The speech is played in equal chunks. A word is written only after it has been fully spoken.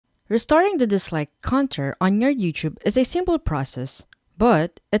Restoring the dislike counter on your YouTube is a simple process,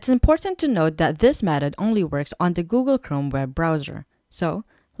 but it's important to note that this method only works on the Google Chrome web browser. So,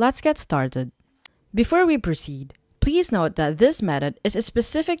 let's get started. Before we proceed, please note that this method is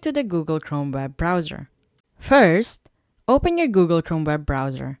specific to the Google Chrome web browser. First, open your Google Chrome web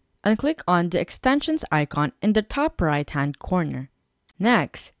browser and click on the extensions icon in the top right-hand corner.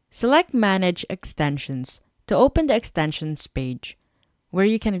 Next, select Manage Extensions to open the extensions page, where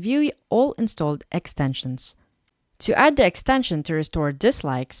you can view all installed extensions. To add the extension to restore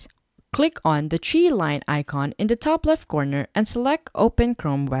dislikes, click on the three-line icon in the top left corner and select Open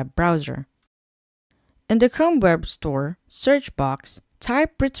Chrome Web Browser. In the Chrome Web Store search box,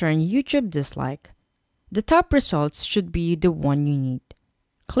 type Return YouTube Dislike. The top results should be the one you need.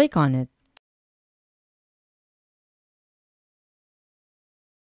 Click on it.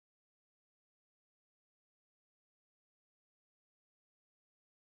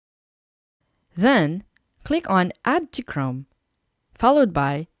 Then, click on Add to Chrome, followed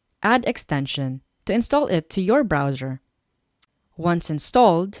by Add Extension to install it to your browser. Once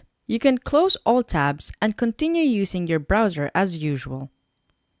installed, you can close all tabs and continue using your browser as usual.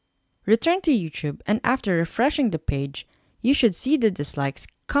 Return to YouTube, and after refreshing the page, you should see the dislikes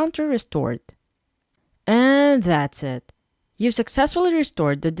counter restored. And that's it. You've successfully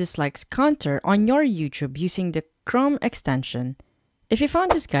restored the dislikes counter on your YouTube using the Chrome extension. If you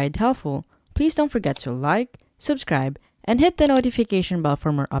found this guide helpful, please don't forget to like, subscribe, and hit the notification bell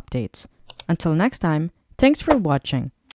for more updates. Until next time, thanks for watching.